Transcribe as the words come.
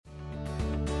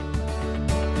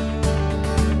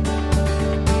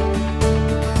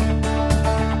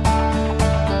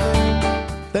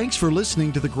Thanks for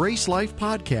listening to the GraceLife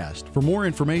podcast. For more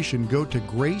information, go to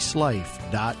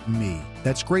gracelife.me.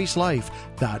 That's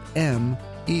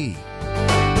gracelife.me.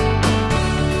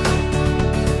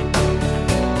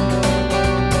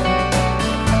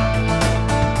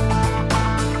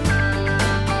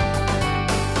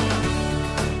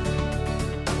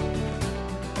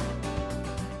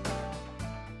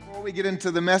 Before we get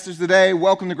into the message today,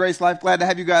 welcome to GraceLife. Glad to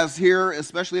have you guys here,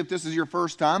 especially if this is your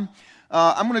first time.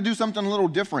 I'm going to do something a little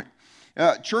different.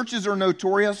 Churches are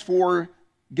notorious for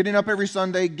getting up every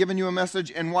Sunday, giving you a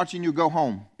message, and watching you go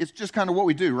home. It's just kind of what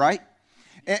we do, right?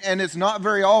 And it's not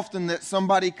very often that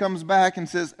somebody comes back and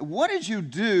says, what did you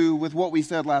do with what we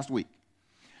said last week?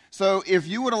 So if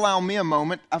you would allow me a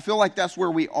moment, I feel like that's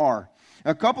where we are.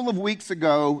 A couple of weeks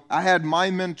ago, I had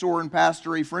my mentor and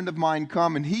pastor, a friend of mine,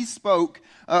 come, and he spoke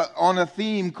on a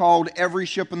theme called Every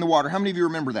Ship in the Water. How many of you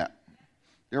remember that?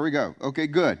 There we go. Okay,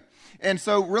 good. And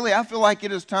so really, I feel like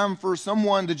it is time for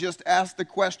someone to just ask the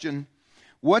question,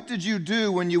 what did you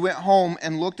do when you went home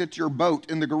and looked at your boat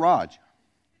in the garage?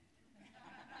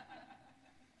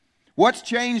 What's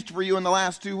changed for you in the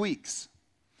last 2 weeks?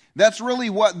 That's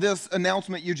really what this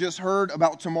announcement you just heard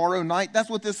about tomorrow night, that's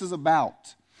what this is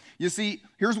about. You see,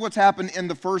 here's what's happened in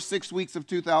the first 6 weeks of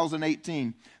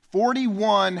 2018.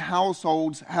 41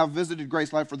 households have visited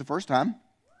GraceLife for the first time.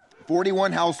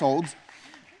 41 households.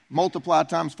 Multiply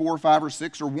times 4 or 5 or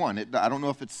 6 or 1. I don't know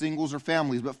if it's singles or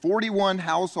families, but 41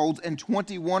 households, and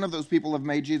 21 of those people have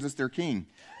made Jesus their king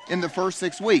in the first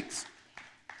 6 weeks.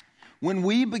 When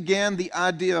we began the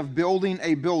idea of building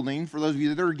a building, for those of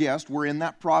you that are guests, we're in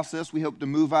that process. We hope to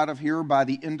move out of here by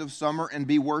the end of summer and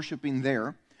be worshiping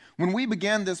there. When we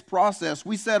began this process,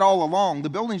 we said all along, the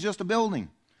building's just a building.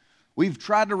 We've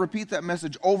tried to repeat that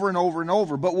message over and over and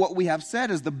over, but what we have said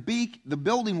is the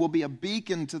building will be a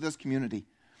beacon to this community.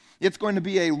 It's going to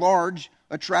be a large,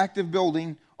 attractive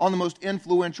building on the most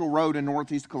influential road in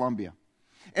Northeast Columbia.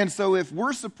 And so if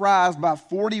we're surprised by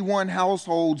 41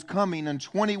 households coming and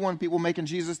 21 people making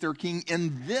Jesus their king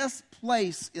in this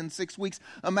place in 6 weeks,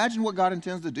 imagine what God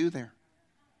intends to do there.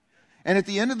 And at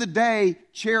the end of the day,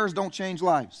 chairs don't change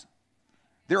lives.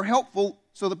 They're helpful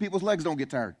so that people's legs don't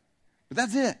get tired. But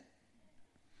that's it.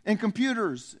 And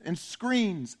computers and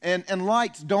screens and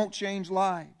lights don't change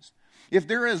lives. If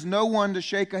there is no one to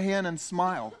shake a hand and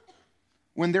smile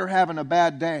when they're having a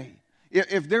bad day,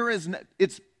 if there is,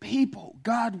 it's people.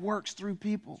 God works through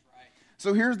people.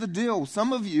 So here's the deal.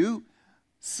 Some of you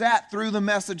sat through the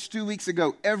message 2 weeks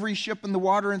ago, Every Ship in the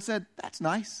Water, and said, that's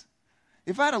nice.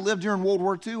 If I'd have lived during World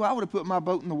War II, I would have put my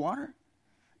boat in the water.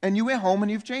 And you went home and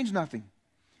you've changed nothing.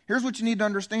 Here's what you need to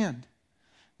understand.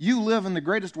 You live in the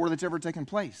greatest war that's ever taken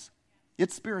place.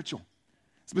 It's spiritual.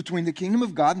 It's between the kingdom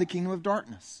of God and the kingdom of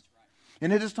darkness.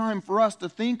 And it is time for us to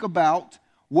think about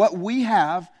what we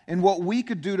have and what we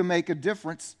could do to make a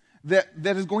difference that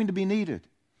is going to be needed.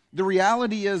 The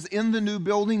reality is, in the new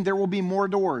building, there will be more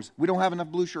doors. We don't have enough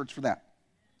blue shirts for that.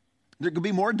 There could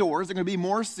be more doors, there are going to be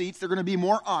more seats, there are going to be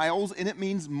more aisles, and it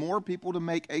means more people to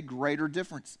make a greater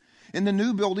difference. In the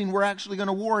new building, we're actually going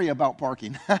to worry about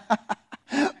parking.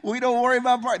 We don't worry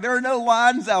about parking. There are no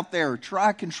lines out there.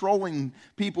 Try controlling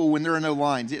people when there are no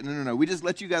lines. No. We just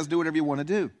let you guys do whatever you want to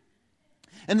do.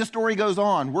 And the story goes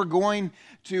on. We're going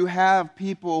to have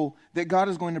people that God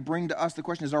is going to bring to us. The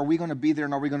question is, are we going to be there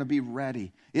and are we going to be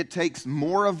ready? It takes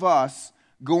more of us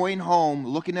going home,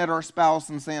 looking at our spouse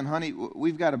and saying, honey,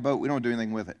 we've got a boat. We don't do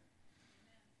anything with it.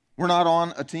 We're not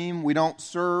on a team. We don't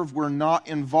serve. We're not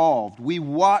involved. We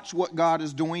watch what God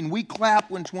is doing. We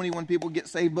clap when 21 people get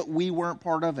saved, but we weren't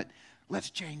part of it. Let's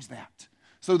change that.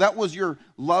 So that was your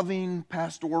loving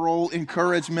pastoral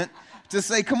encouragement to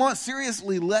say, come on,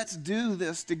 seriously, let's do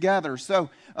this together. So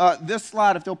this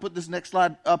slide, if they'll put this next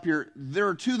slide up here, there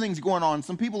are 2 things going on.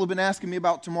 Some people have been asking me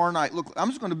about tomorrow night. Look, I'm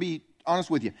just going to be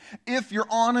honest with you. If you're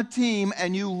on a team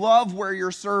and you love where you're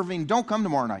serving, don't come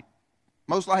tomorrow night,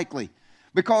 most likely.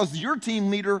 Because your team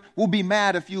leader will be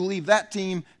mad if you leave that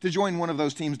team to join one of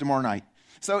those teams tomorrow night.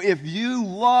 So if you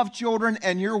love children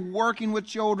and you're working with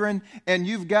children and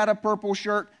you've got a purple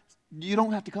shirt, you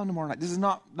don't have to come tomorrow night. This is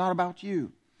not about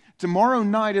you. Tomorrow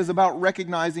night is about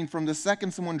recognizing from the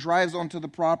second someone drives onto the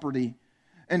property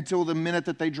until the minute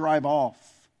that they drive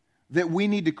off that we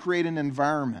need to create an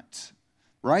environment,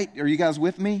 right? Are you guys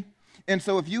with me? And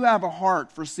so if you have a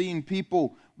heart for seeing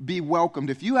people be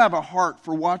welcomed, if you have a heart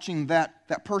for watching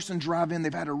that person drive in,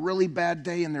 they've had a really bad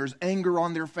day and there's anger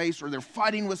on their face, or they're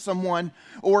fighting with someone,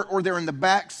 or they're in the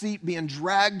back seat being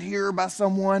dragged here by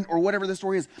someone, or whatever the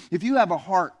story is, if you have a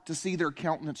heart to see their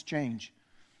countenance change,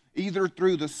 either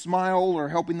through the smile or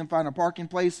helping them find a parking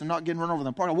place and not getting run over in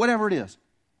the parking lot, whatever it is,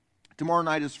 tomorrow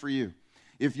night is for you.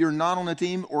 If you're not on a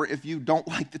team or if you don't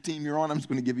like the team you're on, I'm just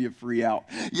going to give you a free out.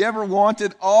 You ever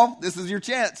wanted off? This is your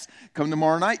chance. Come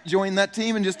tomorrow night, join that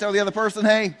team, and just tell the other person,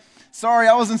 hey, sorry,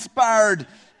 I was inspired.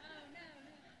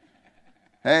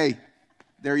 Hey,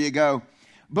 there you go.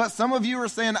 But some of you are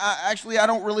saying, I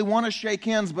don't really want to shake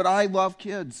hands, but I love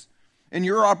kids. And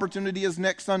your opportunity is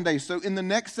next Sunday. So in the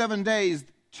next 7 days,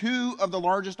 2 of the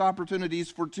largest opportunities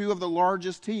for 2 of the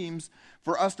largest teams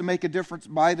for us to make a difference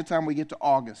by the time we get to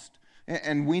August.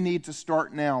 And we need to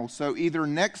start now. So either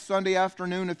next Sunday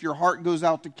afternoon, if your heart goes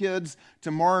out to kids,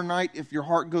 tomorrow night, if your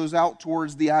heart goes out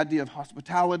towards the idea of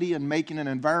hospitality and making an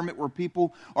environment where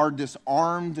people are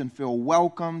disarmed and feel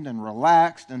welcomed and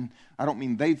relaxed. And I don't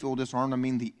mean they feel disarmed, I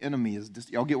mean the enemy is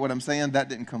y'all get what I'm saying? That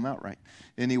didn't come out right.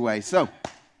 Anyway, so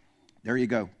there you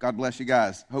go. God bless you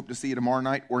guys. Hope to see you tomorrow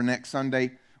night or next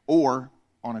Sunday or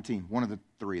on a team. One of the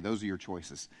 3. Those are your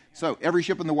choices. So, every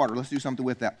ship in the water. Let's do something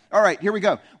with that. All right, here we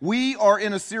go. We are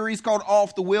in a series called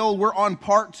Off the Wheel. We're on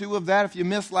part 2 of that. If you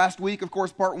missed last week, of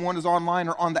course, part 1 is online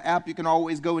or on the app. You can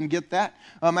always go and get that.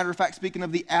 Matter of fact, speaking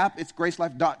of the app, it's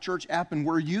GraceLife.Church app, and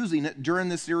we're using it during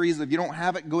this series. If you don't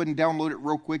have it, go ahead and download it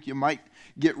real quick. You might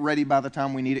get ready by the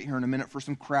time we need it here in a minute for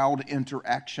some crowd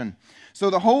interaction. So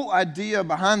the whole idea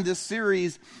behind this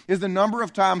series is the number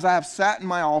of times I have sat in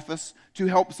my office to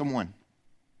help someone.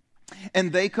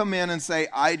 And they come in and say,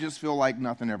 I just feel like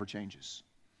nothing ever changes.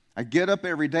 I get up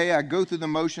every day, I go through the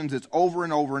motions, it's over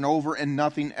and over and over, and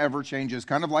nothing ever changes.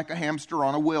 Kind of like a hamster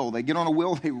on a wheel. They get on a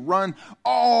wheel, they run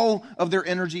all of their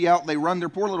energy out, they run their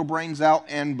poor little brains out,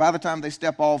 and by the time they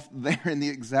step off, they're in the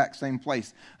exact same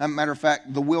place. As a matter of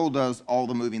fact, the wheel does all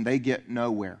the moving. They get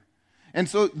nowhere. And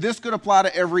so this could apply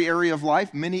to every area of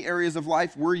life, many areas of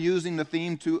life. We're using the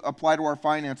theme to apply to our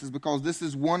finances because this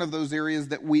is one of those areas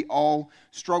that we all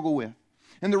struggle with.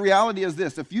 And the reality is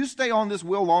this: if you stay on this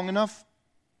wheel long enough,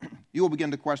 you will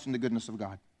begin to question the goodness of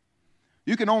God.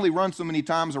 You can only run so many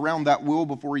times around that wheel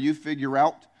before you figure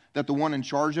out that the one in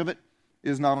charge of it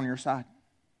is not on your side.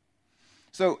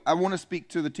 So I want to speak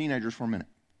to the teenagers for a minute.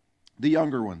 The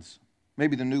younger ones,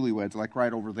 maybe the newlyweds, like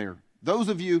right over there. Those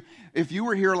of you, if you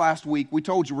were here last week, we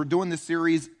told you we're doing this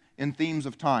series in themes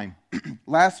of time.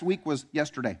 Last week was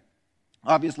yesterday.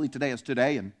 Obviously today is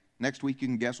today, and next week you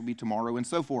can guess will be tomorrow, and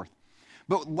so forth.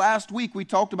 But last week we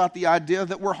talked about the idea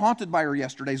that we're haunted by our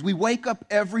yesterdays. We wake up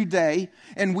every day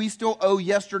and we still owe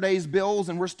yesterday's bills,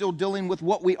 and we're still dealing with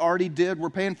what we already did.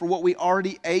 We're paying for what we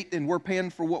already ate, and we're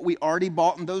paying for what we already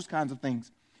bought, and those kinds of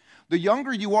things. The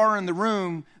younger you are in the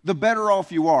room, the better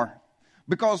off you are.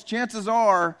 Because chances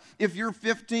are, if you're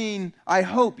 15, I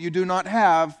hope you do not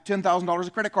have $10,000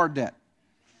 of credit card debt.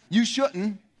 You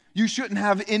shouldn't. You shouldn't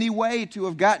have any way to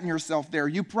have gotten yourself there.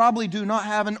 You probably do not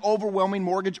have an overwhelming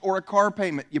mortgage or a car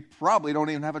payment. You probably don't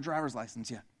even have a driver's license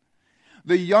yet.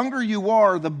 The younger you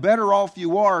are, the better off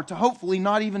you are to hopefully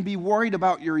not even be worried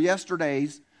about your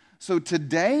yesterdays. So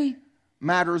today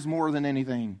matters more than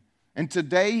anything. And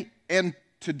today,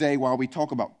 while we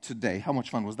talk about today, how much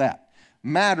fun was that?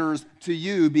 Matters to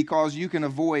you because you can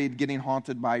avoid getting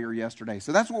haunted by your yesterday.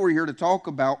 So that's what we're here to talk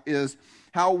about, is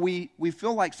how we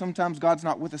feel like sometimes God's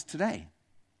not with us today.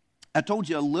 I told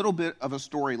you a little bit of a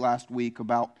story last week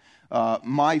about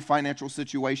my financial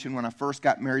situation when I first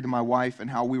got married to my wife and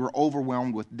how we were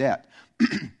overwhelmed with debt.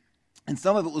 And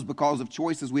some of it was because of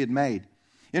choices we had made.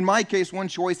 In my case, one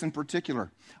choice in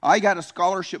particular, I got a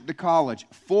scholarship to college,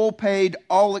 full paid,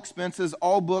 all expenses,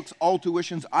 all books, all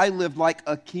tuitions. I lived like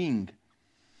a king.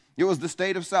 It was the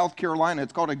state of South Carolina.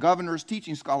 It's called a governor's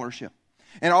teaching scholarship.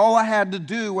 And all I had to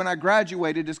do when I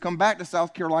graduated is come back to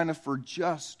South Carolina for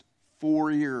just 4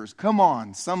 years. Come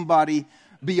on, somebody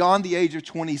beyond the age of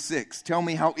 26. Tell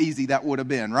me how easy that would have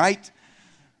been, right?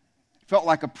 Felt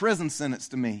like a prison sentence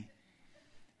to me.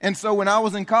 And so when I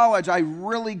was in college, I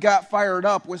really got fired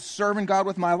up with serving God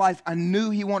with my life. I knew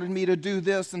He wanted me to do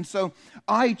this. And so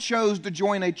I chose to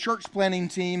join a church planting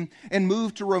team and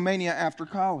move to Romania after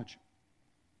college.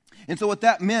 And so what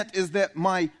that meant is that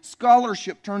my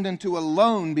scholarship turned into a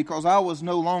loan because I was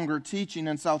no longer teaching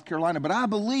in South Carolina. But I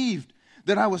believed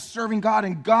that I was serving God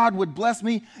and God would bless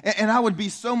me and I would be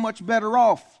so much better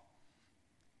off.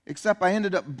 Except I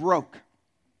ended up broke.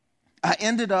 I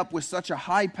ended up with such a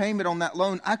high payment on that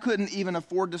loan, I couldn't even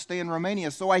afford to stay in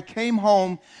Romania. So I came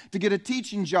home to get a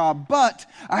teaching job. But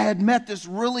I had met this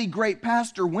really great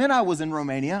pastor when I was in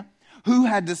Romania, who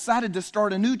had decided to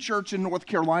start a new church in North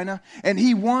Carolina, and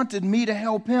he wanted me to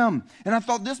help him. And I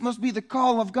thought, this must be the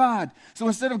call of God. So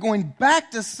instead of going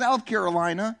back to South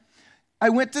Carolina, I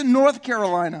went to North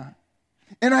Carolina,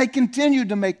 and I continued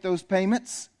to make those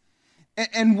payments.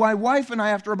 And my wife and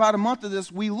I, after about a month of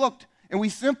this, we looked, and we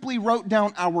simply wrote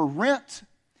down our rent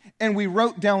and we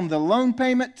wrote down the loan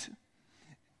payment,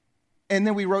 and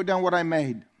then we wrote down what I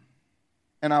made,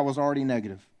 and I was already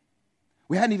negative.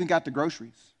 We hadn't even got to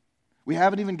groceries. We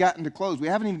haven't even gotten to clothes. We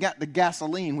haven't even got the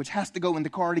gasoline, which has to go in the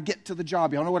car to get to the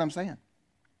job. Y'all know what I'm saying?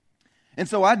 And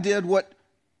so I did what,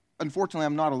 unfortunately,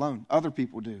 I'm not alone. Other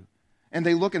people do. And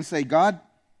they look and say, God,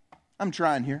 I'm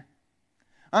trying here.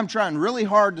 I'm trying really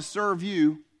hard to serve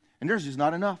you, and there's just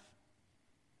not enough.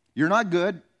 You're not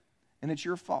good, and it's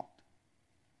your fault.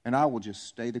 And I will just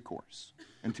stay the course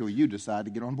until you decide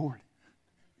to get on board.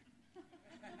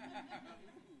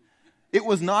 It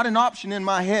was not an option in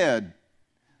my head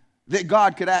that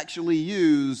God could actually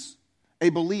use a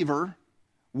believer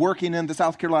working in the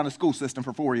South Carolina school system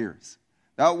for 4 years.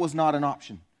 That was not an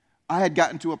option. I had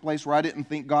gotten to a place where I didn't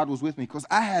think God was with me because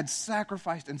I had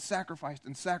sacrificed and sacrificed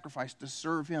and sacrificed to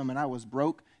serve Him, and I was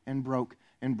broke and broke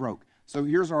and broke. So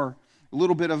here's our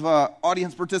little bit of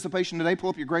audience participation today.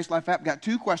 Pull up your GraceLife app. Got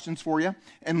 2 questions for you.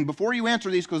 And before you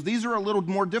answer these, because these are a little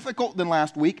more difficult than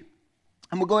last week,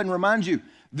 I'm going to go ahead and remind you,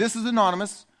 this is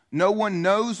anonymous. No one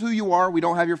knows who you are. We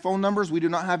don't have your phone numbers. We do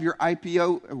not have your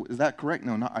IPO. Is that correct?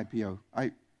 No, not IPO.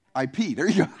 IP. There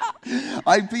you go.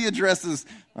 IP addresses.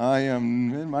 I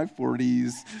am in my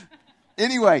 40s.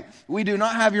 Anyway, we do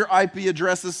not have your IP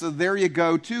addresses, so there you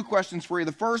go. 2 questions for you.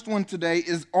 The first one today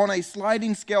is on a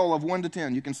sliding scale of 1 to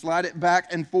 10. You can slide it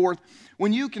back and forth.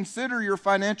 When you consider your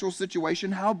financial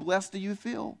situation, how blessed do you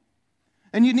feel?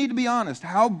 And you need to be honest.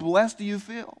 How blessed do you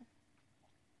feel?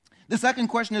 The second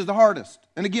question is the hardest.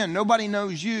 And again, nobody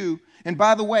knows you. And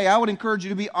by the way, I would encourage you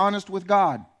to be honest with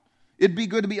God. It'd be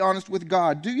good to be honest with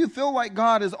God. Do you feel like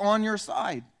God is on your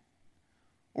side?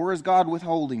 Or is God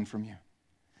withholding from you?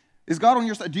 Is God on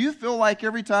your side? Do you feel like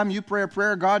every time you pray a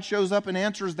prayer, God shows up and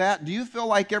answers that? Do you feel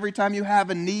like every time you have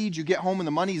a need, you get home and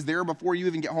the money's there before you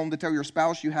even get home to tell your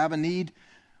spouse you have a need?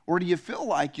 Or do you feel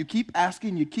like you keep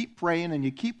asking, you keep praying, and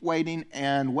you keep waiting,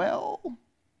 and well,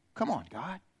 come on,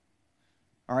 God.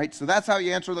 All right, so that's how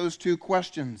you answer those 2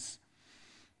 questions.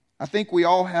 I think we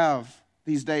all have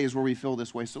these days where we feel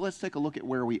this way. So let's take a look at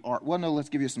where we are. Well, no, let's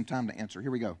give you some time to answer.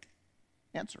 Here we go.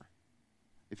 Answer,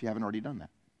 if you haven't already done that.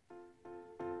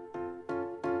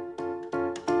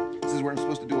 This is where I'm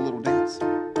supposed to do a little dance.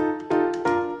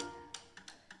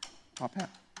 Pop hat.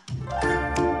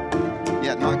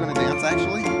 Yeah, not going to dance,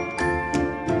 actually.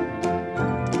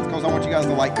 It's because I want you guys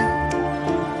to like me.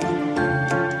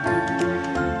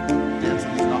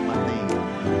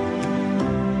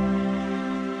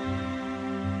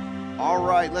 All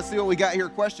right, let's see what we got here.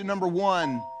 Question number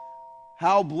 1.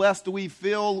 How blessed do we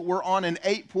feel? We're on an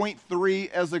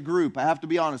 8.3 as a group. I have to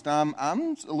be honest, I'm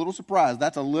a little surprised.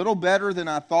 That's a little better than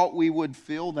I thought we would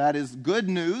feel. That is good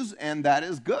news, and that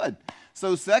is good.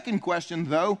 So second question,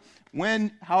 though,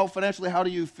 how do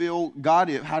you feel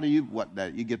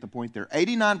you get the point there.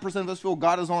 89% of us feel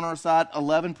God is on our side.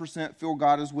 11% feel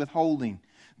God is withholding.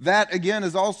 That, again,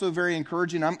 is also very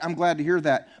encouraging. I'm glad to hear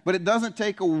that. But it doesn't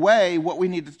take away what we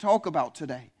need to talk about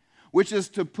today, which is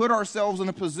to put ourselves in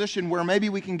a position where maybe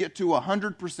we can get to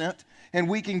 100% and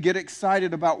we can get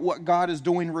excited about what God is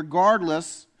doing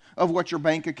regardless of what your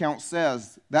bank account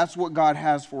says. That's what God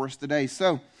has for us today.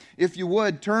 So, if you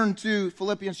would, turn to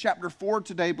Philippians chapter 4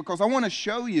 today, because I want to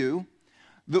show you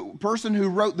the person who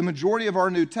wrote the majority of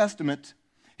our New Testament.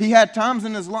 He had times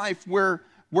in his life where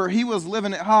he was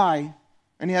living it high,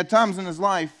 and he had times in his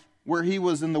life where he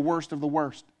was in the worst of the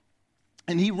worst.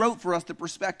 And he wrote for us the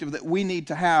perspective that we need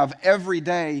to have every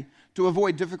day to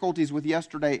avoid difficulties with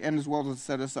yesterday and as well as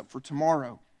set us up for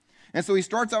tomorrow. And so he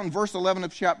starts out in verse 11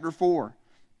 of chapter 4.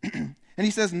 And he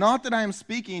says, not that I am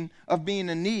speaking of being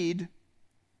in need.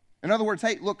 In other words,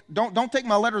 hey, look, don't take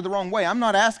my letter the wrong way. I'm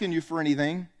not asking you for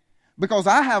anything, because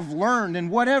I have learned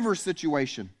in whatever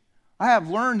situation,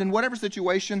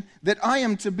 that I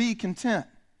am to be content.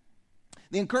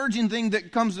 The encouraging thing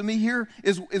that comes to me here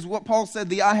is what Paul said,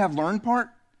 the I have learned part.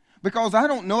 Because I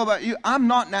don't know about you, I'm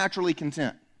not naturally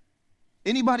content.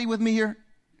 Anybody with me here?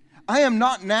 I am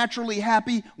not naturally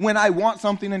happy when I want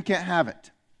something and can't have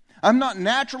it. I'm not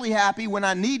naturally happy when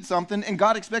I need something and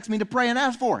God expects me to pray and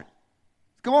ask for it.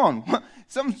 Come on.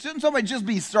 Shouldn't somebody just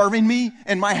be serving me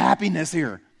and my happiness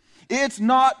here? It's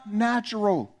not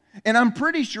natural. And I'm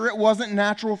pretty sure it wasn't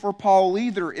natural for Paul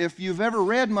either. If you've ever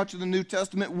read much of the New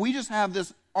Testament, we just have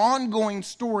this ongoing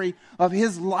story of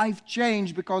his life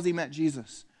change because he met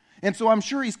Jesus. And so I'm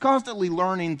sure he's constantly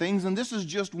learning things, and this is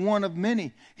just one of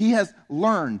many. He has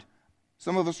learned.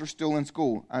 Some of us are still in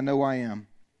school. I know I am.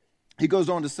 He goes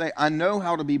on to say, I know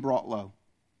how to be brought low,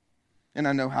 and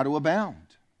I know how to abound.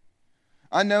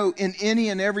 I know in any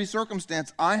and every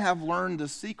circumstance, I have learned the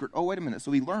secret. Oh, wait a minute.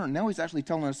 So he learned. Now he's actually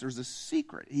telling us there's a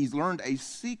secret. He's learned a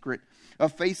secret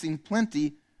of facing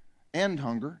plenty and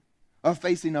hunger, of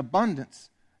facing abundance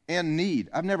and need.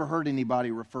 I've never heard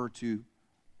anybody refer to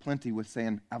plenty with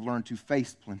saying, I've learned to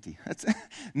face plenty. That's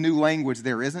new language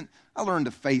there, isn't? I learned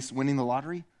to face winning the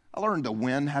lottery. I learned to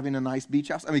win having a nice beach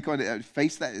house. I mean,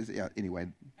 face that is, yeah, anyway,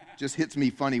 just hits me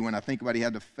funny when I think about he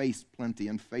had to face plenty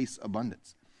and face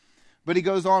abundance. But he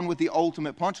goes on with the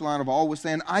ultimate punchline of all, was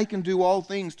saying, I can do all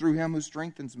things through him who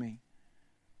strengthens me.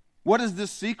 What is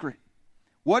this secret?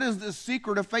 What is the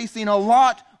secret of facing a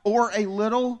lot or a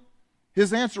little?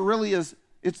 His answer really is,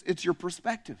 it's your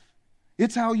perspective.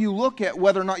 It's how you look at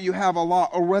whether or not you have a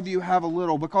lot or whether you have a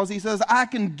little. Because he says, I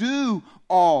can do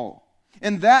all.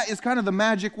 And that is kind of the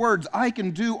magic words, I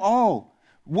can do all.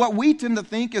 What we tend to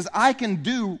think is I can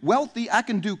do wealthy, I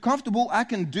can do comfortable, I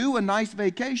can do a nice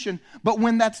vacation. But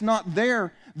when that's not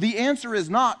there, the answer is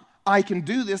not, I can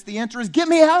do this. The answer is, get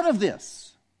me out of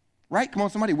this. Right? Come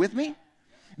on, somebody with me?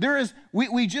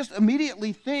 We just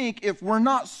immediately think if we're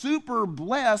not super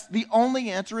blessed, the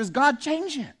only answer is, God,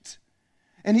 change it.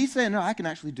 And he's saying, no, I can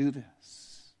actually do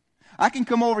this. I can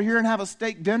come over here and have a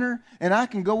steak dinner, and I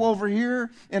can go over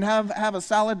here and have a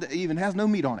salad that even has no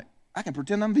meat on it. I can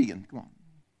pretend I'm vegan. Come on.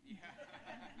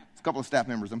 A couple of staff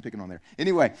members I'm picking on there.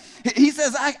 Anyway, he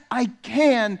says, I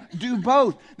can do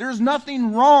both. There's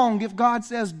nothing wrong if God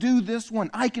says, do this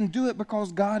one. I can do it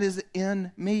because God is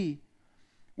in me.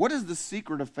 What is the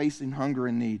secret of facing hunger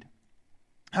and need?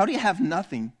 How do you have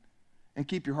nothing and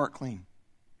keep your heart clean?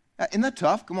 Isn't that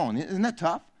tough? Come on, isn't that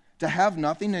tough? To have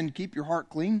nothing and keep your heart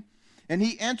clean? And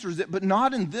he answers it, but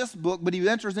not in this book, but he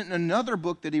answers it in another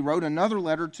book that he wrote, another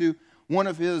letter to one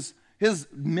of his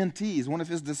mentees, one of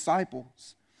his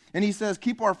disciples. And he says,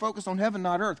 keep our focus on heaven,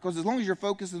 not earth. Because as long as your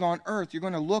focus is on earth, you're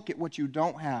going to look at what you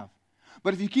don't have.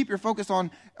 But if you keep your focus on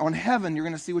heaven, you're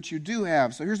going to see what you do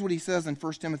have. So here's what he says in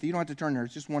 1 Timothy. You don't have to turn there.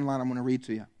 It's just one line I'm going to read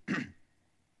to you.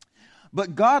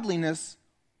 But godliness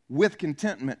with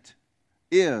contentment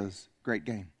is great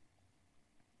gain.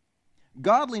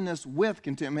 Godliness with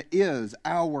contentment is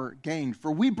our gain.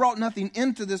 For we brought nothing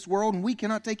into this world, and we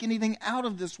cannot take anything out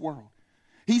of this world.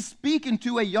 He's speaking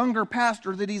to a younger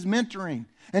pastor that he's mentoring.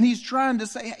 And he's trying to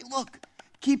say, hey, look,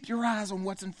 keep your eyes on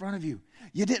what's in front of you.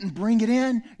 You didn't bring it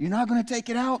in. You're not going to take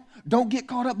it out. Don't get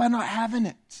caught up by not having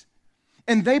it.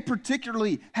 And they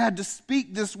particularly had to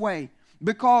speak this way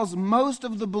because most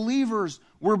of the believers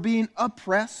were being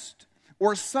oppressed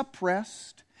or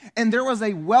suppressed. And there was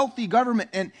a wealthy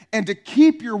government. And to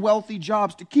keep your wealthy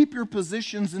jobs, to keep your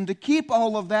positions, and to keep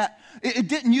all of that, it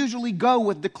didn't usually go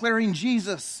with declaring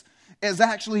Jesus as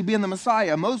actually being the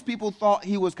Messiah. Most people thought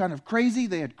he was kind of crazy.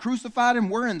 They had crucified him.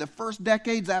 We're in the first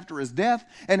decades after his death.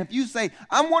 And if you say,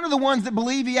 I'm one of the ones that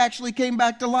believe he actually came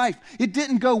back to life, it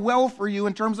didn't go well for you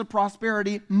in terms of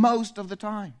prosperity most of the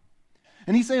time.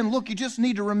 And he's saying, look, you just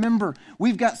need to remember,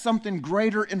 we've got something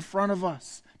greater in front of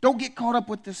us. Don't get caught up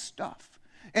with this stuff.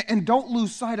 And don't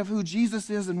lose sight of who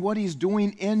Jesus is and what he's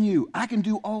doing in you. I can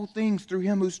do all things through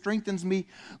him who strengthens me,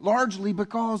 largely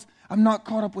because I'm not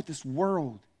caught up with this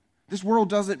world. This world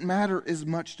doesn't matter as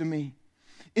much to me.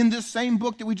 In this same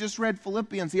book that we just read,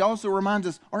 Philippians, he also reminds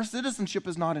us our citizenship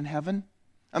is not in heaven.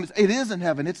 I mean, it is in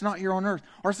heaven. It's not here on earth.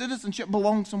 Our citizenship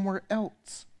belongs somewhere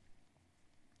else.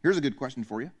 Here's a good question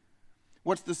for you.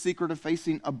 What's the secret of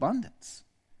facing abundance?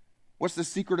 What's the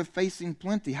secret of facing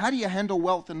plenty? How do you handle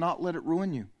wealth and not let it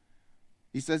ruin you?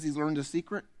 He says he's learned a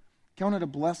secret. Count it a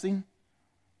blessing,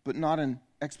 but not an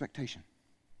expectation.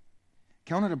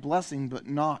 Count it a blessing, but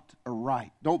not a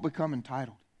right. Don't become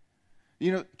entitled.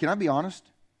 You know, can I be honest?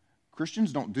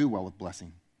 Christians don't do well with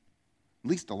blessing. At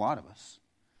least a lot of us.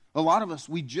 A lot of us,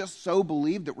 we just so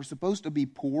believe that we're supposed to be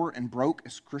poor and broke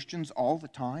as Christians all the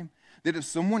time, that if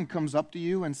someone comes up to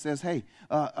you and says, hey,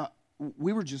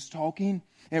 we were just talking,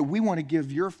 and we want to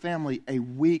give your family a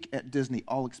week at Disney,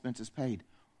 all expenses paid.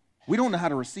 We don't know how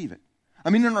to receive it.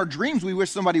 I mean, in our dreams, we wish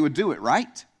somebody would do it,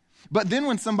 right? But then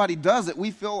when somebody does it,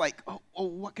 we feel like, oh,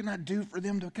 what can I do for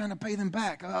them to kind of pay them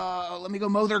back? Let me go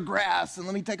mow their grass and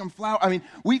let me take them flowers. I mean,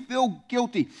 we feel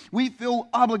guilty. We feel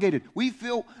obligated.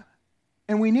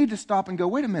 And we need to stop and go,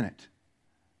 wait a minute.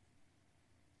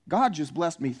 God just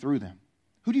blessed me through them.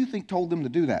 Who do you think told them to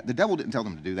do that? The devil didn't tell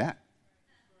them to do that.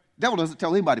 The devil doesn't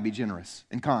tell anybody to be generous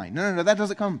and kind. No, that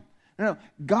doesn't come. No,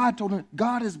 God told them,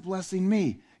 God is blessing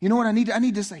me. You know what I need? I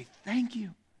need to say thank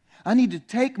you. I need to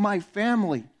take my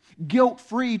family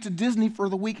guilt-free to Disney for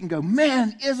the week and go,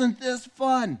 man, isn't this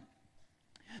fun?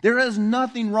 There is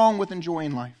nothing wrong with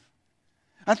enjoying life.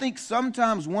 I think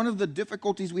sometimes one of the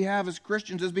difficulties we have as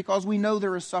Christians is because we know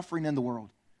there is suffering in the world.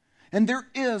 And there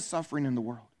is suffering in the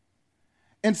world.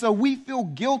 And so we feel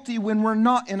guilty when we're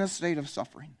not in a state of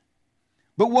suffering.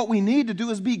 But what we need to do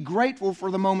is be grateful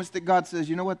for the moments that God says,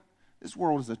 you know what? This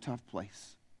world is a tough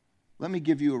place. Let me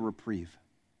give you a reprieve.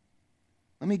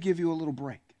 Let me give you a little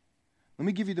break. Let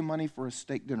me give you the money for a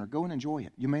steak dinner. Go and enjoy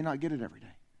it. You may not get it every day.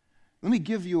 Let me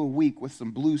give you a week with some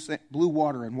blue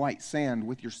water and white sand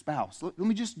with your spouse. Let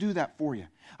me just do that for you.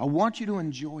 I want you to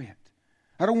enjoy it.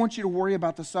 I don't want you to worry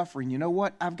about the suffering. You know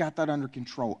what? I've got that under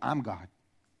control. I'm God.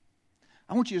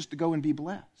 I want you just to go and be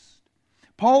blessed.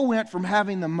 Paul went from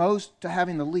having the most to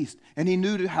having the least, and he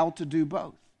knew how to do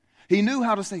both. He knew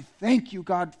how to say, thank you,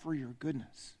 God, for your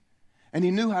goodness. And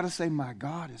he knew how to say, my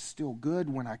God is still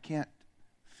good when I can't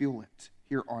feel it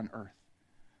here on earth.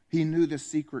 He knew the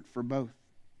secret for both.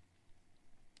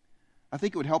 I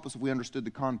think it would help us if we understood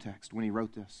the context when he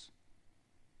wrote this.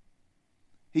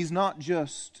 He's not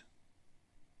just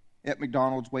at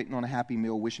McDonald's waiting on a Happy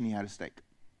Meal wishing he had a steak.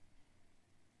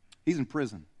 He's in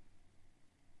prison.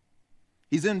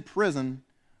 He's in prison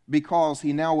because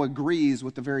he now agrees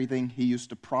with the very thing he used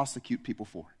to prosecute people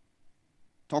for.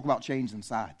 Talk about changing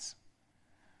sides.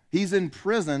 He's in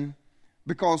prison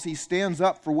because he stands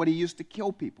up for what he used to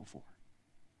kill people for.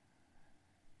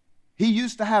 He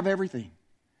used to have everything.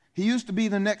 He used to be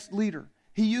the next leader.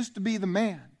 He used to be the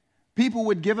man. People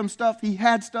would give him stuff. He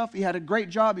had stuff. He had a great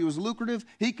job. He was lucrative.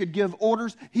 He could give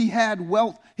orders. He had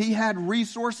wealth. He had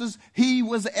resources. He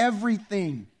was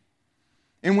everything.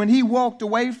 And when he walked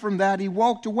away from that, he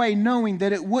walked away knowing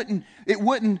that it wouldn't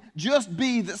just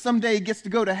be that someday he gets to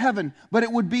go to heaven, but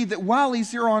it would be that while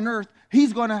he's here on earth,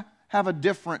 he's going to have a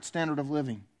different standard of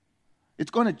living.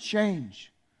 It's going to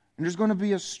change. And there's going to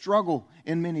be a struggle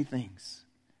in many things.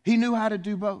 He knew how to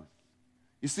do both.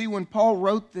 You see, when Paul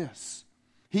wrote this,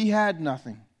 he had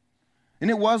nothing. And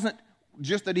it wasn't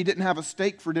just that he didn't have a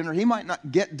steak for dinner. He might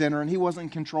not get dinner, and he wasn't in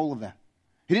control of that.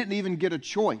 He didn't even get a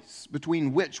choice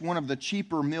between which one of the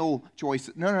cheaper meal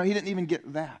choices. No, he didn't even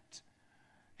get that.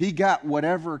 He got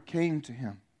whatever came to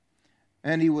him.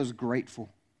 And he was grateful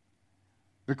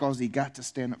because he got to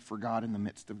stand up for God in the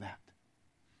midst of that.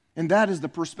 And that is the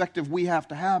perspective we have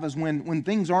to have, is when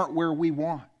things aren't where we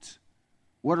want.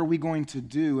 What are we going to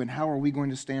do, and how are we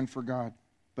going to stand for God?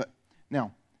 But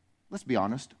now, let's be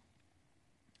honest.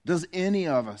 Does any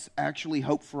of us actually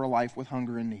hope for a life with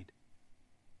hunger and need?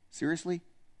 Seriously?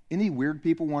 Any weird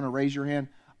people want to raise your hand?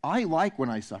 I like when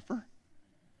I suffer.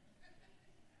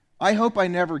 I hope I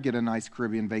never get a nice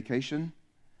Caribbean vacation.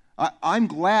 I'm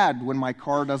glad when my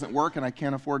car doesn't work and I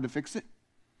can't afford to fix it.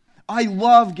 I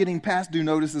love getting past due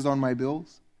notices on my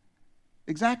bills.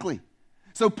 Exactly.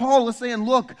 So Paul is saying,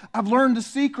 look, I've learned the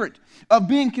secret of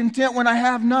being content when I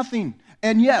have nothing.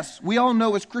 And yes, we all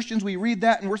know as Christians we read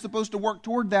that and we're supposed to work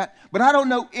toward that. But I don't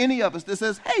know any of us that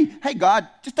says, hey God,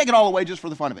 just take it all away just for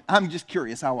the fun of it. I'm just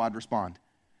curious how I'd respond.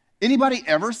 Anybody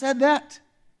ever said that?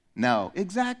 No,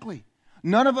 exactly.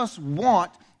 None of us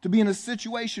want to be in a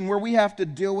situation where we have to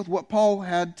deal with what Paul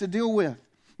had to deal with.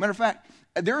 Matter of fact,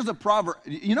 there's a proverb.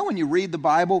 You know when you read the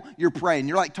Bible, you're praying.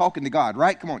 You're like talking to God,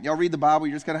 right? Come on, y'all read the Bible.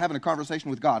 You're just kind of having a conversation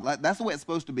with God. That's the way it's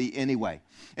supposed to be anyway.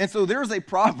 And so there's a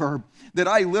proverb that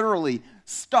I literally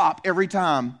stop every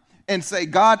time and say,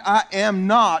 God, I am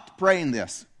not praying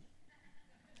this.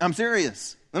 I'm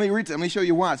serious. Let me read it. Let me show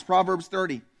you why. It's Proverbs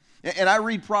 30. And I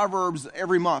read Proverbs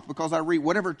every month because I read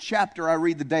whatever chapter I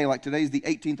read the day. Like today's the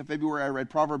 18th of February. I read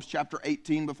Proverbs chapter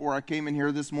 18 before I came in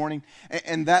here this morning.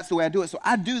 And that's the way I do it. So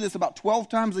I do this about 12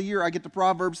 times a year. I get to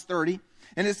Proverbs 30.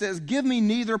 And it says, give me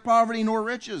neither poverty nor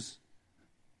riches.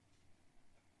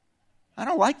 I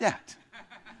don't like that.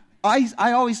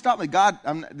 I always stop with God.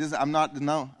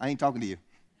 I ain't talking to you.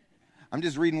 I'm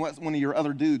just reading what one of your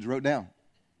other dudes wrote down.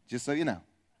 Just so you know.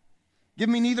 Give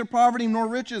me neither poverty nor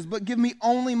riches, but give me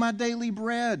only my daily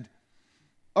bread.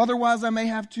 Otherwise I may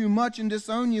have too much and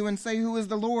disown you and say, who is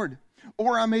the Lord?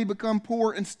 Or I may become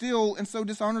poor and steal and so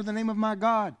dishonor the name of my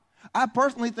God. I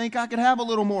personally think I could have a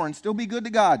little more and still be good to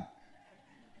God.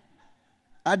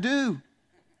 I do.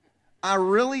 I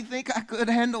really think I could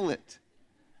handle it.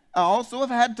 I also have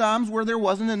had times where there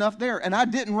wasn't enough there, and I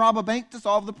didn't rob a bank to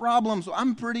solve the problem, so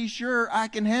I'm pretty sure I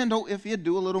can handle if he'd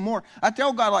do a little more. I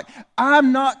tell God,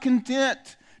 I'm not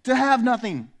content to have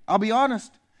nothing. I'll be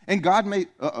honest. And God may,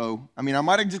 I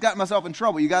might have just gotten myself in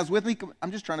trouble. You guys with me?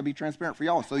 I'm just trying to be transparent for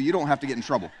y'all so you don't have to get in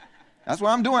trouble. That's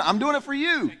what I'm doing. I'm doing it for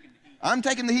you. I'm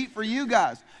taking the heat for you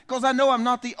guys because I know I'm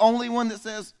not the only one that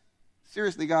says,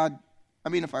 seriously, God,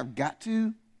 if I've got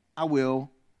to, I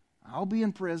will. I'll be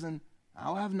in prison.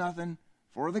 I'll have nothing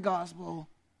for the gospel.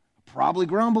 I'll probably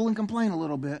grumble and complain a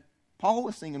little bit. Paul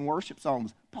was singing worship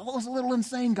songs. Paul was a little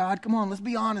insane, God. Come on, let's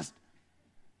be honest.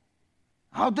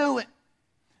 I'll do it.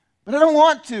 But I don't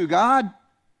want to, God.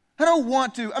 I don't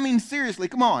want to. I mean, seriously,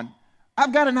 come on.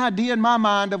 I've got an idea in my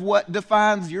mind of what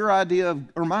defines your idea of,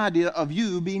 or my idea of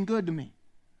you being good to me.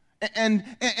 And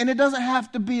it doesn't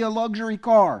have to be a luxury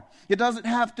car. It doesn't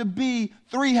have to be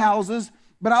 3 houses,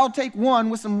 but I'll take one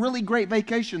with some really great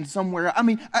vacation somewhere. I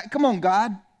mean, come on,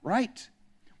 God, right?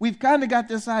 We've kind of got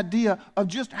this idea of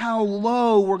just how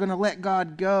low we're going to let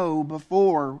God go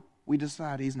before we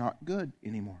decide He's not good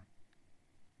anymore.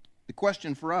 The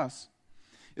question for us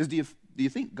is, do you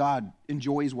think God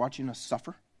enjoys watching us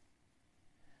suffer?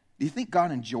 Do you think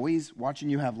God enjoys watching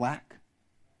you have lack?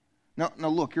 No,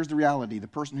 look, here's the reality. The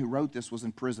person who wrote this was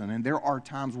in prison, and there are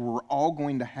times where we're all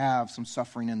going to have some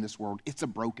suffering in this world. It's a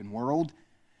broken world,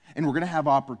 and we're going to have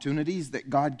opportunities that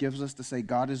God gives us to say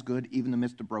God is good even in the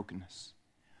midst of brokenness.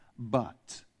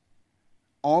 But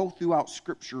all throughout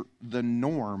Scripture, the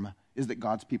norm is that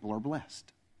God's people are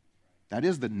blessed. That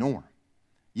is the norm.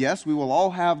 Yes, we will all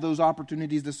have those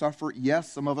opportunities to suffer.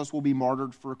 Yes, some of us will be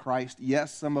martyred for Christ.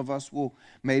 Yes, some of us will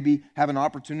maybe have an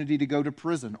opportunity to go to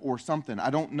prison or something. I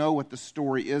don't know what the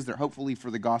story is there, hopefully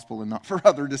for the gospel and not for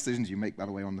other decisions you make, by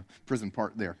the way, on the prison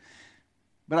part there.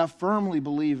 But I firmly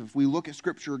believe if we look at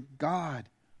Scripture, God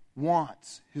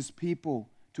wants His people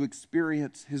to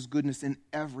experience His goodness in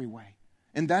every way.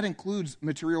 And that includes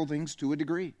material things to a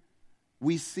degree.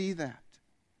 We see that.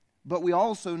 But we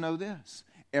also know this.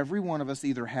 Every one of us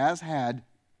either has had,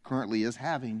 currently is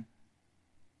having,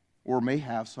 or may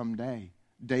have someday,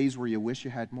 days where you wish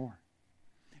you had more.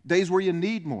 Days where you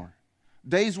need more.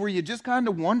 Days where you just kind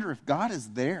of wonder if God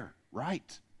is there,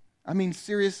 right? I mean,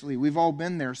 seriously, we've all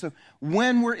been there. So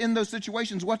when we're in those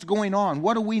situations, what's going on?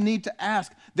 What do we need to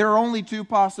ask? There are only 2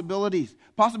 possibilities.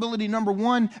 Possibility number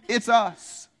 1, it's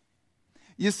us.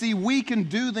 You see, we can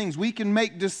do things, we can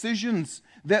make decisions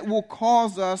that will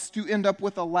cause us to end up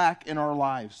with a lack in our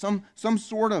lives. Some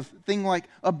sort of thing like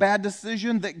a bad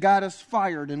decision that got us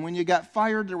fired. And when you got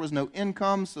fired, there was no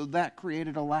income, so that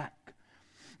created a lack.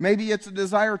 Maybe it's a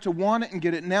desire to want it and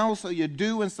get it now, so you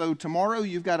do, and so tomorrow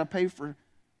you've got to pay for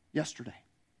yesterday.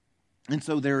 And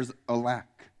so there's a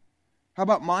lack. How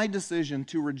about my decision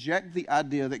to reject the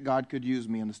idea that God could use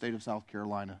me in the state of South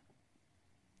Carolina?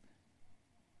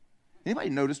 Anybody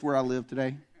noticed where I live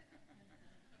today?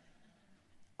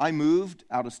 I moved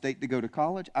out of state to go to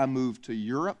college. I moved to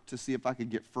Europe to see if I could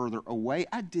get further away.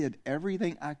 I did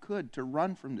everything I could to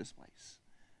run from this place.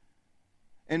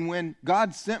 And when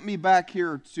God sent me back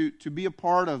here to be a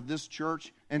part of this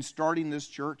church and starting this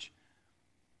church,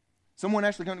 someone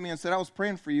actually came to me and said, I was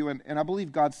praying for you, and I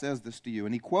believe God says this to you.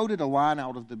 And he quoted a line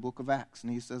out of the book of Acts,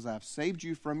 and he says, I've saved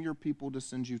you from your people to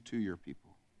send you to your people.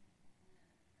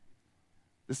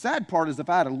 The sad part is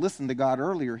if I had listened to God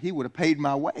earlier, He would have paid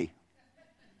my way.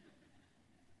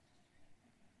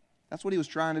 That's what He was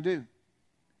trying to do.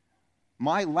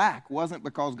 My lack wasn't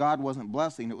because God wasn't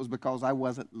blessing. It was because I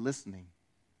wasn't listening.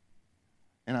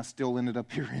 And I still ended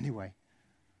up here anyway.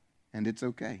 And it's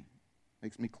okay.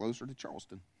 Makes me closer to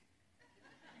Charleston.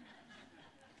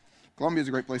 Columbia's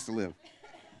a great place to live.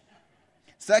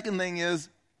 Second thing is,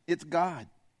 it's God.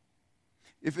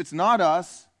 If it's not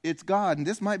us, it's God. And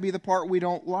this might be the part we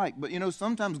don't like. But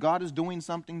sometimes God is doing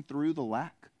something through the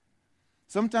lack.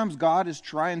 Sometimes God is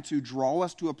trying to draw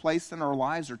us to a place in our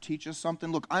lives or teach us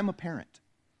something. Look, I'm a parent,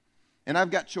 and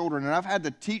I've got children, and I've had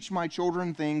to teach my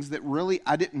children things that really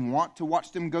I didn't want to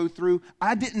watch them go through.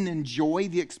 I didn't enjoy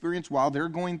the experience while they're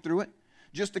going through it,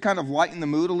 just to kind of lighten the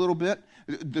mood a little bit.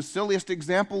 The silliest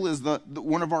example is the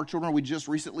one of our children we just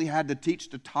recently had to teach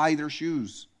to tie their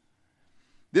shoes.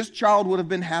 This child would have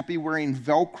been happy wearing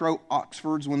Velcro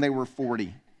Oxfords when they were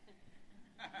 40.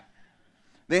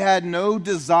 They had no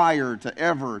desire to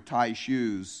ever tie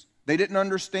shoes. They didn't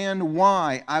understand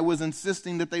why I was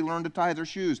insisting that they learn to tie their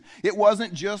shoes. It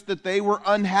wasn't just that they were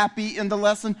unhappy in the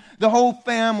lesson. The whole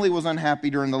family was unhappy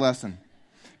during the lesson.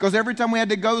 Because every time we had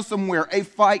to go somewhere, a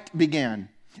fight began.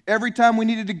 Every time we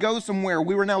needed to go somewhere,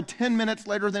 we were now 10 minutes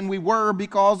later than we were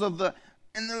because of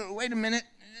wait a minute,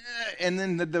 and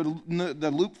then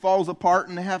the loop falls apart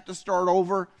and they have to start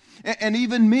over. And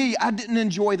even me, I didn't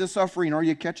enjoy the suffering. Are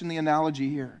you catching the analogy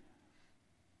here?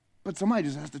 But somebody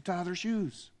just has to tie their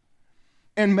shoes.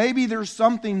 And maybe there's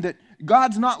something that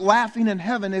God's not laughing in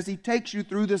heaven as He takes you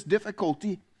through this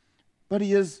difficulty, but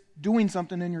He is doing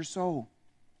something in your soul.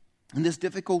 And this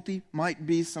difficulty might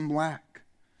be some lack.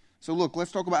 So look,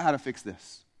 let's talk about how to fix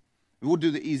this. We'll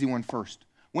do the easy one first.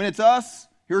 When it's us,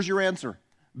 here's your answer.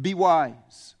 Be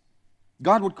wise.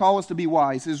 God would call us to be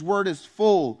wise. His word is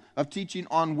full of teaching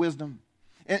on wisdom.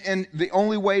 And the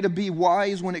only way to be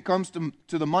wise when it comes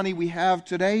to the money we have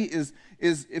today is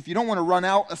if you don't want to run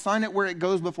out, assign it where it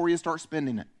goes before you start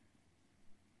spending it.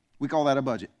 We call that a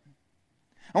budget.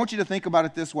 I want you to think about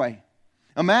it this way.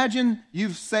 Imagine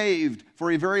you've saved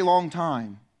for a very long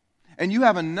time, and you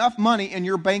have enough money in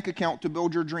your bank account to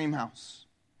build your dream house.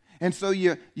 And so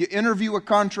you interview a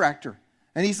contractor,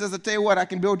 and he says, I tell you what, I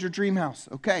can build your dream house.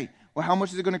 Okay, well, how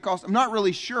much is it going to cost? I'm not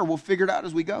really sure. We'll figure it out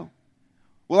as we go.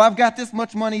 Well, I've got this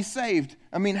much money saved.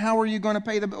 I mean, how are you going to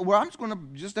pay the bill? Well, we're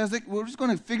just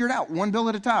going to figure it out one bill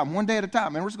at a time, one day at a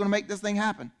time, and we're just going to make this thing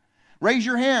happen. Raise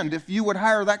your hand if you would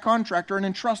hire that contractor and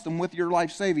entrust them with your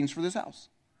life savings for this house.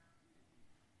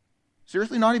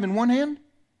 Seriously, not even one hand?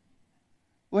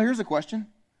 Well, here's a question.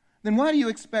 Then why do you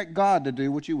expect God to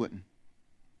do what you wouldn't?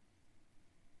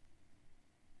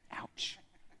 Ouch.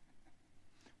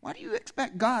 Why do you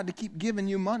expect God to keep giving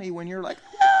you money when you're like,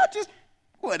 just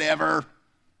whatever.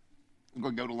 I'm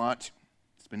going to go to lunch,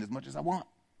 spend as much as I want.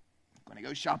 I'm going to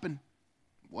go shopping,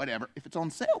 whatever. If it's on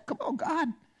sale, come on, God.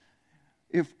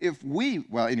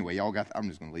 Well, anyway, I'm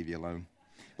just going to leave you alone.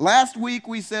 Last week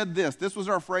we said this. This was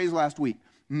our phrase last week.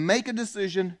 Make a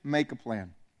decision, make a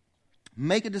plan.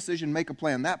 Make a decision, make a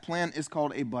plan. That plan is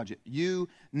called a budget. You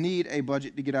need a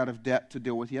budget to get out of debt to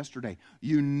deal with yesterday.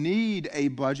 You need a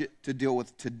budget to deal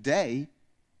with today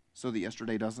so that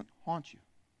yesterday doesn't haunt you.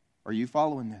 Are you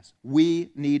following this?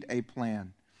 We need a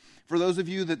plan. For those of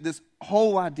you that this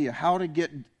whole idea, how to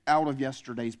get out of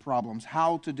yesterday's problems,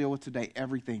 how to deal with today,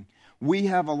 everything, we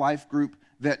have a life group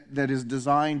that is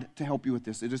designed to help you with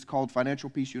this. It is called Financial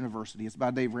Peace University. It's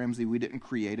by Dave Ramsey. We didn't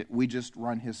create it. We just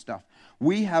run his stuff.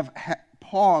 We have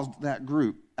paused that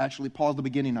group, actually paused the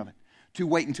beginning of it, to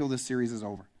wait until this series is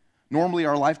over. Normally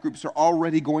our life groups are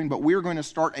already going, but we're going to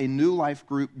start a new life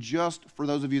group just for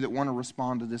those of you that want to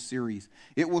respond to this series.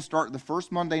 It will start the first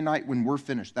Monday night when we're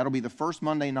finished. That'll be the first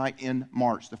Monday night in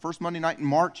March. The first Monday night in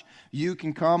March, you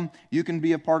can come. You can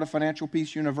be a part of Financial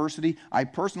Peace University. I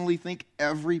personally think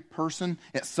every person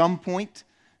at some point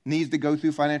needs to go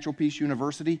through Financial Peace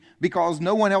University because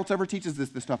no one else ever teaches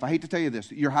this stuff. I hate to tell you this.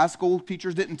 Your high school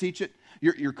teachers didn't teach it.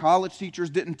 Your college teachers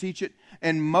didn't teach it.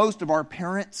 And most of our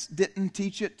parents didn't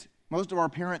teach it. Most of our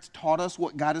parents taught us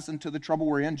what got us into the trouble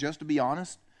we're in, just to be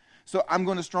honest. So I'm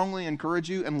going to strongly encourage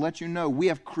you and let you know we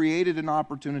have created an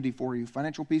opportunity for you.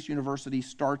 Financial Peace University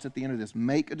starts at the end of this.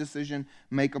 Make a decision,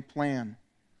 make a plan.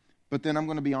 But then I'm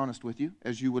going to be honest with you,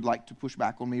 as you would like to push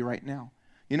back on me right now.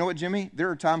 You know what, Jimmy? There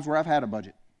are times where I've had a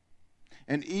budget.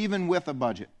 And even with a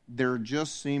budget, there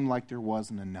just seemed like there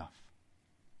wasn't enough.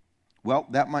 Well,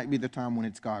 that might be the time when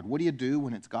it's God. What do you do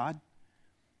when it's God?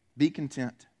 Be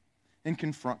content and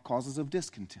confront causes of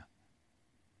discontent.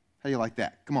 How do you like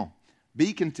that? Come on.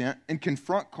 Be content and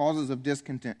confront causes of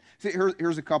discontent. See,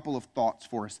 here's a couple of thoughts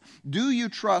for us. Do you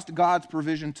trust God's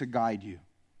provision to guide you?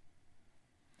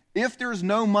 If there's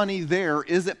no money there,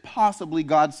 is it possibly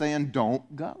God saying,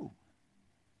 don't go?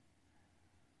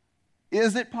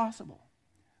 Is it possible?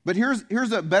 But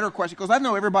here's a better question, because I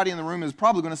know everybody in the room is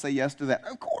probably going to say yes to that.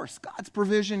 Of course, God's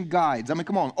provision guides. I mean,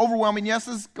 come on, overwhelming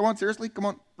yeses. Come on, seriously, come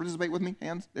on, participate with me,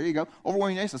 hands. There you go,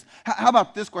 overwhelming yeses. How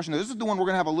about this question? This is the one we're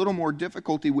going to have a little more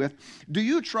difficulty with. Do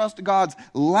you trust God's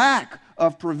lack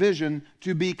of provision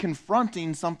to be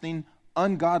confronting something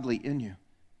ungodly in you?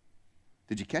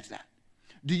 Did you catch that?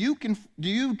 Do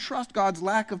you trust God's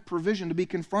lack of provision to be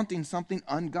confronting something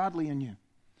ungodly in you?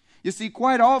 You see,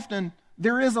 quite often,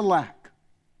 there is a lack.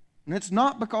 And it's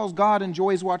not because God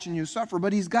enjoys watching you suffer,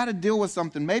 but he's got to deal with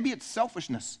something. Maybe it's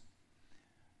selfishness.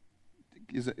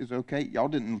 Is it okay? Y'all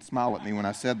didn't smile at me when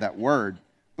I said that word.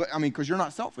 But I mean, because you're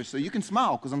not selfish, so you can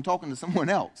smile because I'm talking to someone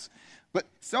else. But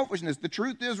selfishness, the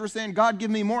truth is we're saying, God,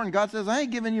 give me more. And God says, I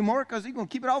ain't giving you more because you're going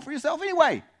to keep it all for yourself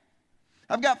anyway.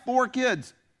 I've got 4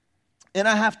 kids, and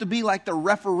I have to be like the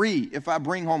referee if I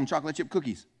bring home chocolate chip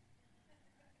cookies.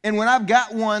 And when I've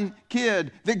got one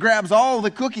kid that grabs all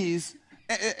the cookies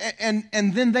and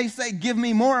then they say, give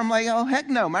me more. I'm like, oh, heck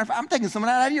no. Matter of fact, I'm taking some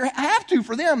out of here. I have to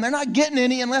for them. They're not getting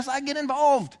any unless I get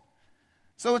involved.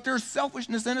 So if there's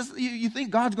selfishness in us, you think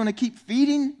God's going to keep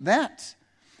feeding that?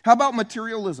 How about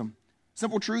materialism?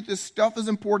 Simple truth is stuff is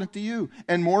important to you.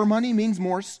 And more money means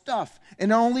more stuff.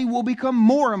 And it only will become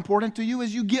more important to you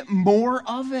as you get more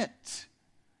of it.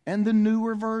 And the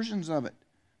newer versions of it.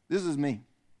 This is me.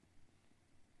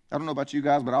 I don't know about you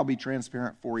guys, but I'll be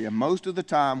transparent for you. Most of the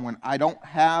time when I don't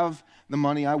have the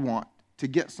money I want to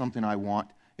get something I want,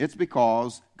 it's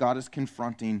because God is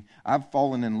confronting. I've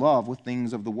fallen in love with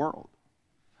things of the world.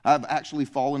 I've actually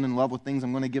fallen in love with things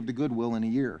I'm going to give to Goodwill in a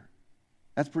year.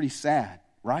 That's pretty sad,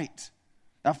 right?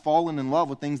 I've fallen in love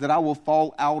with things that I will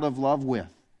fall out of love with.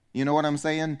 You know what I'm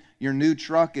saying? Your new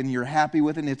truck and you're happy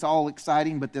with it and it's all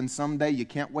exciting, but then someday you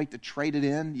can't wait to trade it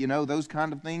in, you know, those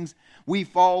kind of things. We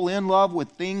fall in love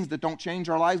with things that don't change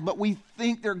our lives, but we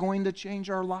think they're going to change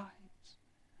our lives.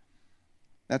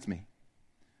 That's me.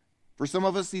 For some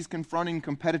of us, he's confronting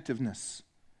competitiveness.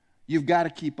 You've got to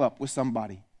keep up with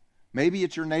somebody. Maybe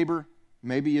it's your neighbor.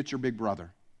 Maybe it's your big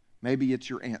brother. Maybe it's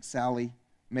your Aunt Sally.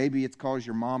 Maybe it's because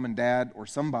your mom and dad or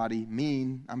somebody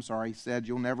said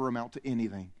you'll never amount to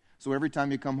anything. So every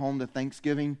time you come home to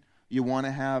Thanksgiving, you want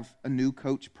to have a new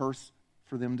Coach purse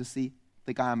for them to see.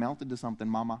 Think I amounted to something,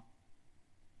 Mama.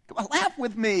 Come on, laugh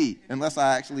with me. Unless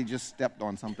I actually just stepped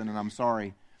on something and I'm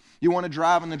sorry. You want to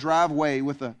drive in the driveway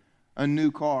with a new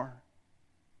car.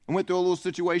 I went through a little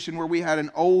situation where we had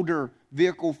an older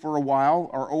vehicle for a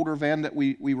while, our older van that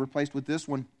we replaced with this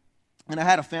one. And I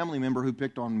had a family member who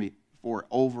picked on me for it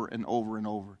over and over and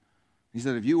over. He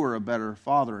said, if you were a better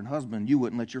father and husband, you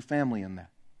wouldn't let your family in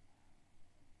that.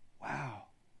 Wow.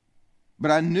 But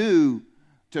I knew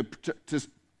to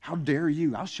how dare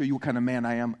you? I'll show you what kind of man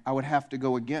I am. I would have to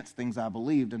go against things I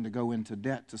believed and to go into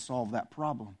debt to solve that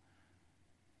problem.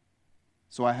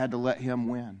 So I had to let him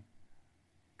win.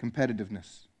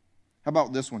 Competitiveness. How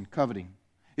about this one? Coveting.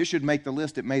 It should make the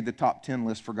list. It made the top 10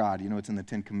 list for God. You know, it's in the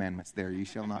 10 Commandments there. You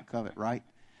shall not covet, right?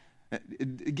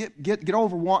 Get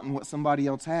over wanting what somebody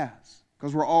else has,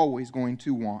 because we're always going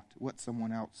to want what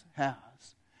someone else has.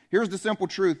 Here's the simple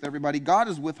truth, everybody. God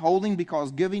is withholding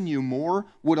because giving you more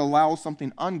would allow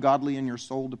something ungodly in your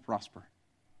soul to prosper.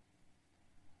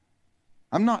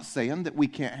 I'm not saying that we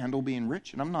can't handle being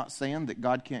rich, and I'm not saying that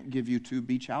God can't give you 2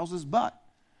 beach houses, but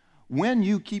when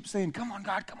you keep saying, come on,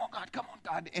 God, come on, God, come on,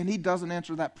 God, and he doesn't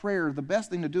answer that prayer, the best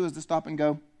thing to do is to stop and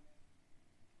go,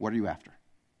 what are you after?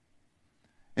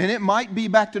 And it might be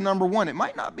back to number 1. It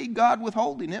might not be God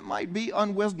withholding. It might be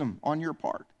unwisdom on your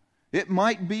part. It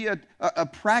might be a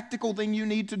practical thing you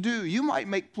need to do. You might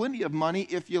make plenty of money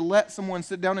if you let someone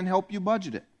sit down and help you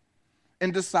budget it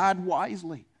and decide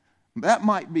wisely. That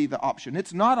might be the option.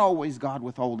 It's not always God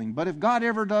withholding, but if God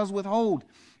ever does withhold,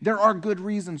 there are good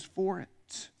reasons for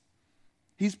it.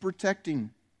 He's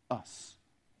protecting us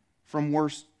from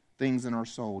worse things in our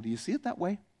soul. Do you see it that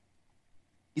way?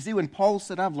 You see, when Paul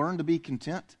said, I've learned to be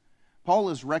content, Paul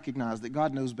has recognized that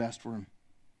God knows best for him.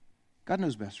 God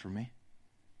knows best for me.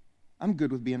 I'm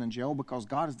good with being in jail because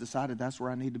God has decided that's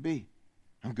where I need to be.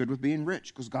 I'm good with being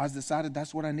rich because God's decided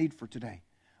that's what I need for today.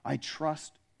 I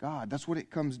trust God. That's what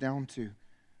it comes down to.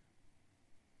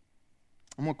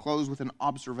 I'm going to close with an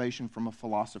observation from a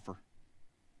philosopher.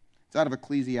 It's out of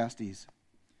Ecclesiastes.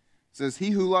 It says, he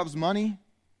who loves money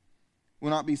will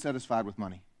not be satisfied with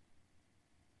money.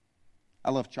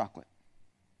 I love chocolate.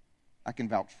 I can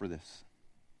vouch for this.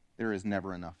 There is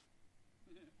never enough.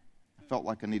 I felt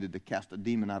like I needed to cast a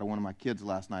demon out of one of my kids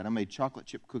last night. I made chocolate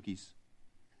chip cookies.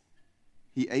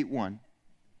 He ate one.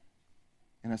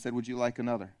 And I said, would you like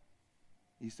another?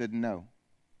 He said, no.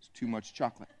 It's too much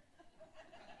chocolate.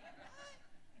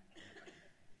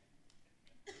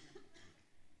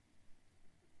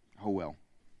 Oh, well.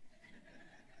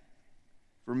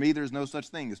 For me, there's no such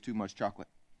thing as too much chocolate.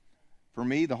 For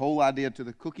me, the whole idea to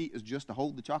the cookie is just to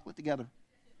hold the chocolate together.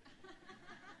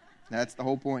 That's the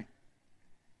whole point.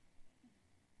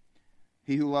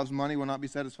 He who loves money will not be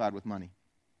satisfied with money.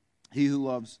 He who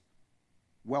loves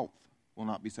wealth will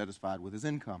not be satisfied with his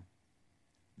income.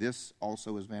 This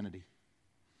also is vanity.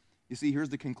 You see, here's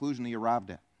the conclusion he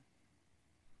arrived at.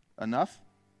 Enough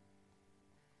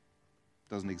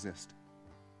doesn't exist.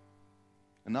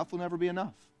 Enough will never be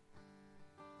enough.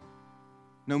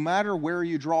 No matter where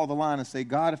you draw the line and say,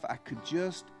 God, if I could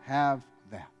just have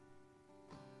that.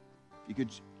 If you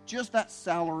could just that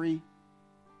salary,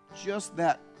 just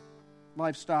that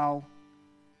lifestyle,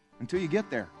 until you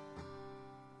get there.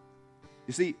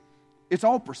 You see, it's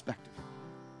all perspective.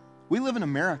 We live in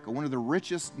America, one of the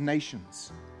richest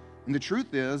nations. And the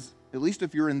truth is, at least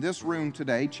if you're in this room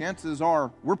today, chances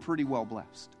are we're pretty well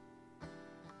blessed.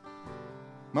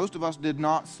 Most of us did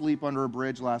not sleep under a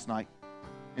bridge last night.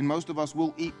 And most of us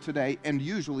will eat today, and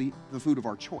usually the food of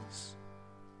our choice.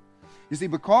 You see,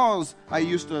 because I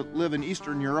used to live in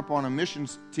Eastern Europe on a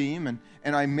missions team,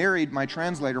 and I married my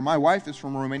translator. My wife is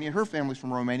from Romania, her family's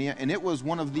from Romania, and it was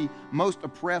one of the most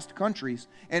oppressed countries.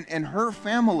 And her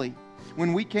family,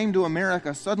 when we came to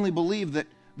America, suddenly believed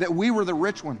that we were the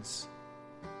rich ones.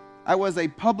 I was a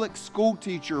public school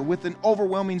teacher with an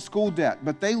overwhelming school debt,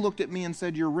 but they looked at me and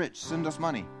said, you're rich, send us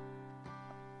money.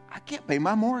 I can't pay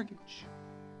my mortgage.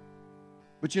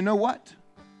 But you know what?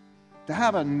 To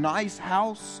have a nice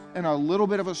house and a little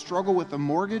bit of a struggle with the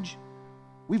mortgage,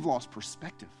 we've lost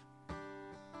perspective.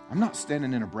 I'm not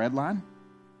standing in a bread line.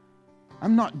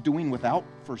 I'm not doing without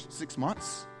for 6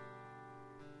 months.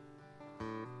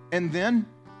 And then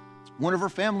one of her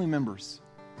family members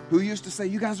who used to say,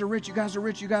 you guys are rich, you guys are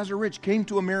rich, you guys are rich, came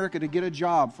to America to get a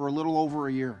job for a little over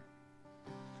a year.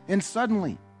 And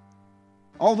suddenly,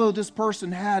 Although this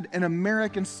person had an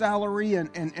American salary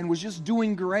and was just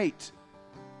doing great,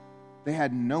 they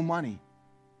had no money,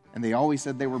 and they always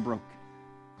said they were broke.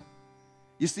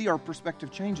 You see, our perspective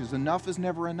changes. Enough is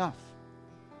never enough.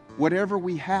 Whatever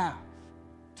we have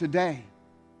today,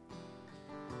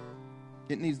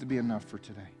 it needs to be enough for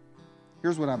today.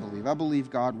 Here's what I believe. I believe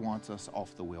God wants us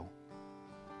off the wheel.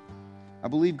 I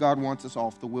believe God wants us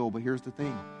off the wheel, but here's the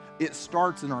thing. It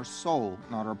starts in our soul,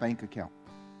 not our bank account.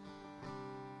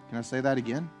 Can I say that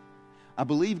again? I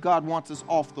believe God wants us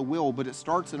off the wheel, but it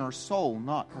starts in our soul,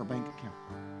 not our bank account.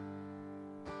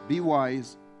 Be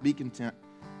wise, be content,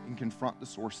 and confront the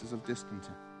sources of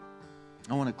discontent.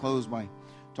 I want to close by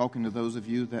talking to those of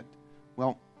you that,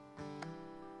 well,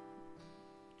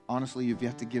 honestly, you've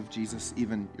yet to give Jesus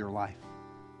even your life.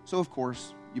 So, of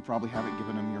course, you probably haven't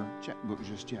given him your checkbook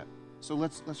just yet. So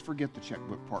let's forget the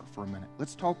checkbook part for a minute.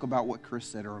 Let's talk about what Chris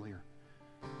said earlier.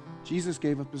 Jesus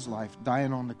gave up his life,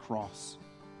 dying on the cross,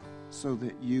 so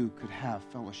that you could have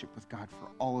fellowship with God for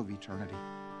all of eternity.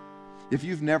 If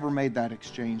you've never made that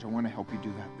exchange, I want to help you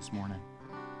do that this morning.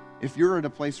 If you're at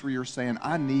a place where you're saying,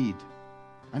 I need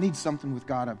something with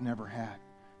God I've never had.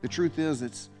 The truth is,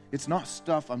 it's not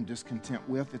stuff I'm discontent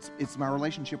with. It's my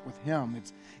relationship with him.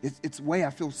 It's the way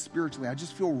I feel spiritually. I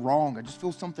just feel wrong. I just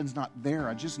feel something's not there.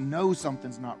 I just know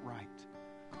something's not right.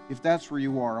 If that's where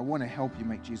you are, I want to help you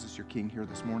make Jesus your King here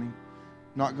this morning.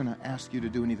 I'm not going to ask you to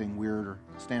do anything weird or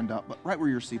stand up, but right where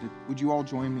you're seated, would you all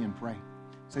join me and pray?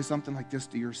 Say something like this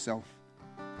to yourself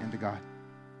and to God.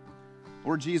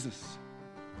 Lord Jesus,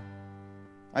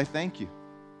 I thank you.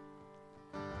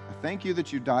 I thank you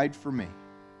that you died for me.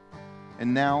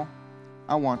 And now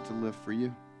I want to live for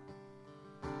you.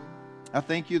 I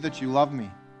thank you that you love me.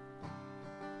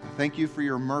 I thank you for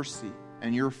your mercy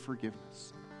and your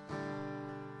forgiveness.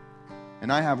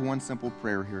 And I have one simple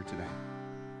prayer here today.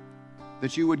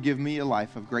 That you would give me a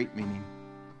life of great meaning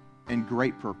and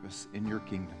great purpose in your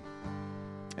kingdom.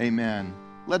 Amen.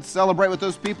 Let's celebrate with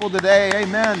those people today.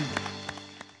 Amen.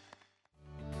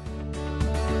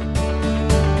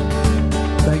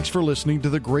 Thanks for listening to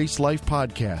the Grace Life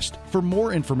Podcast. For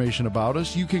more information about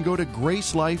us, you can go to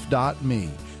gracelife.me.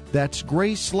 That's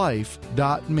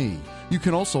gracelife.me. You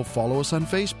can also follow us on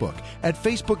Facebook at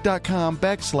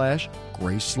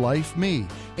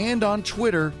facebook.com/GraceLifeMe and on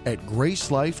Twitter at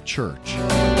GraceLife Church.